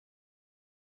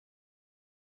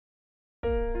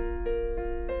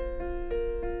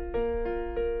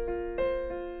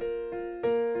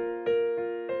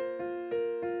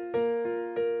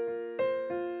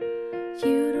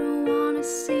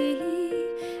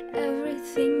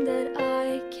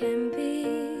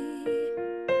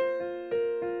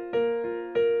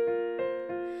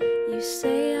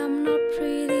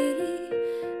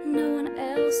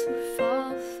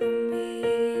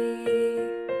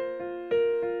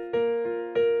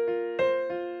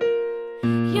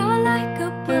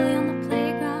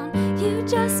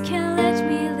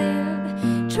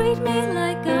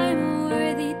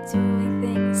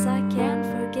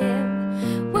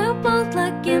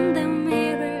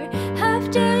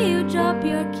you drop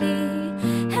your key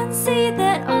and see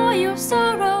that all your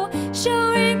sorrow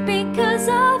showing because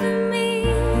of me.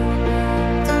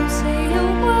 Don't say a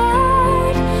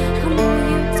word, I know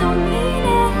you don't mean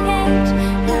it,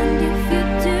 and if you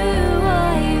do,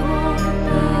 I won't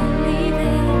believe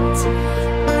it.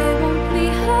 I won't be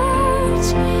hurt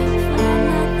for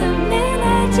another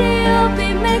minute. You'll be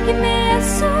making me a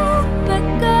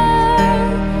Supergirl,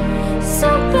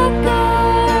 Supergirl,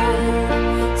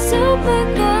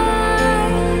 Supergirl,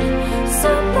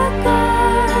 Supergirl,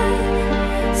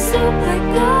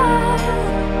 Supergirl.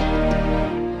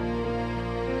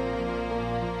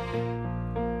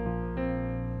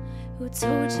 Who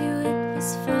told you it was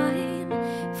fine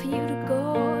for you to go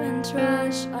and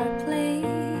trash our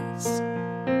place?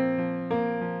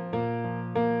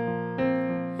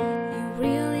 You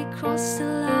really crossed the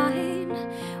line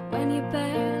when you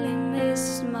barely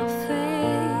missed my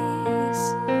face.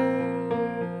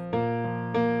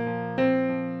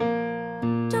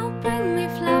 Don't bring me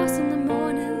flowers in the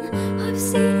morning, I've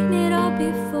seen it all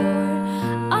before.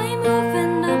 I'm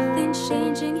moving, nothing's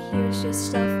changing, here's your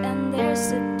stuff and there's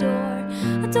the door.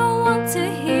 I don't want to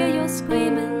hear your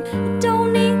screaming, I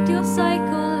don't need your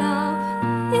psycho love.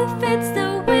 If it's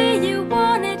the way you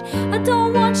want it, I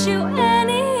don't want you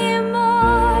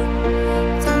anymore.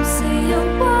 Don't say a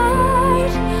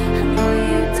word, I know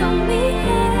you don't mean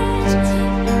it,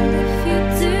 and if you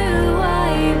do,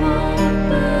 I won't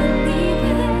believe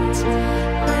it.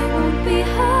 I won't be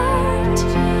hurt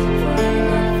for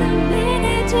another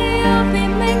minute. You'll be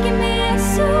making me a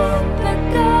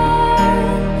Supergirl,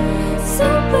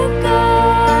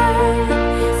 Supergirl,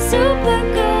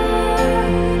 Supergirl,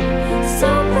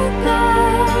 Supergirl,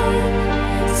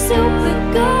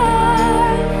 Supergirl,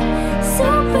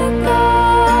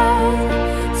 Supergirl,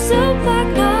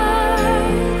 Supergirl,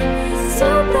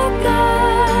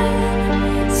 Supergirl,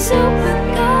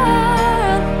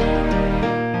 Supergirl.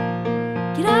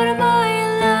 Get out of my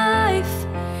life,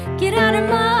 get out of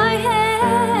my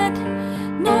head.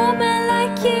 No man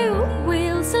like you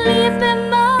will sleep in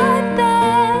my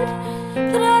bed.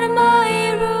 Get out of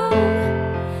my room,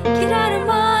 get out of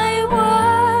my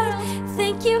world.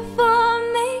 Thank you for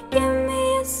making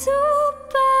me a Supergirl.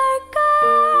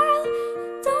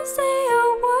 Don't say a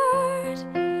word,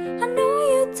 I know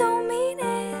you don't mean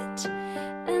it,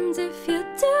 and if you